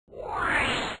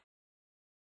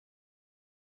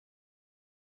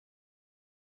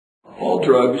All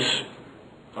drugs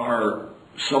are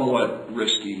somewhat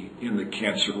risky in the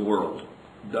cancer world.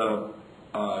 The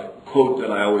quote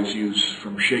that I always use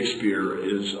from Shakespeare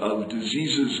is, "Of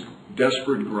diseases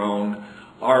desperate grown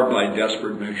are by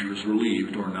desperate measures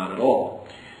relieved, or not at all."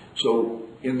 So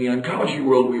in the oncology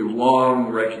world, we've long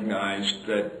recognized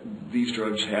that these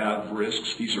drugs have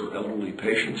risks. These are elderly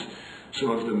patients, some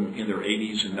of them in their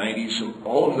 80s and 90s,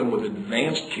 all of them with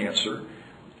advanced cancer,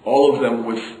 all of them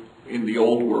with, in the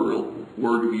old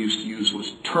word we used to use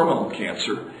was terminal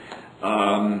cancer.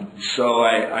 So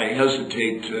I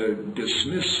hesitate to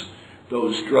dismiss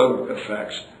those drug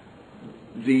effects.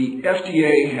 The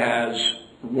FDA has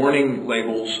warning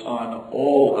labels on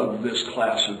all of this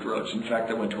class of drugs. In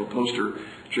fact, I went to a poster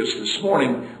just this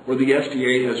morning where the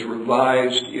FDA has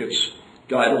revised its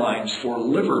guidelines for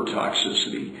liver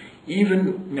toxicity,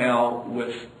 even now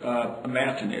with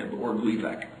imatinib or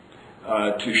Gleevec,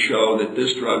 to show that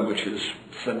this drug, which is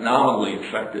phenomenally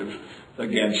effective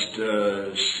against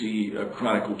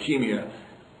chronic leukemia,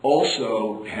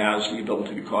 also has the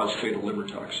ability to cause fatal liver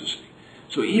toxicity.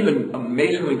 So even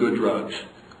amazingly good drugs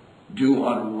do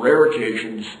on rare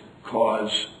occasions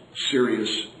cause serious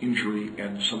injury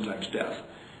and sometimes death.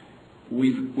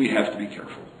 We have to be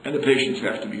careful, and the patients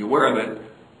have to be aware of it.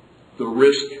 The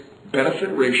risk-benefit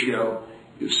ratio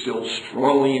is still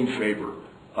strongly in favor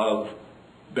of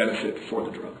benefit for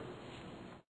the drug.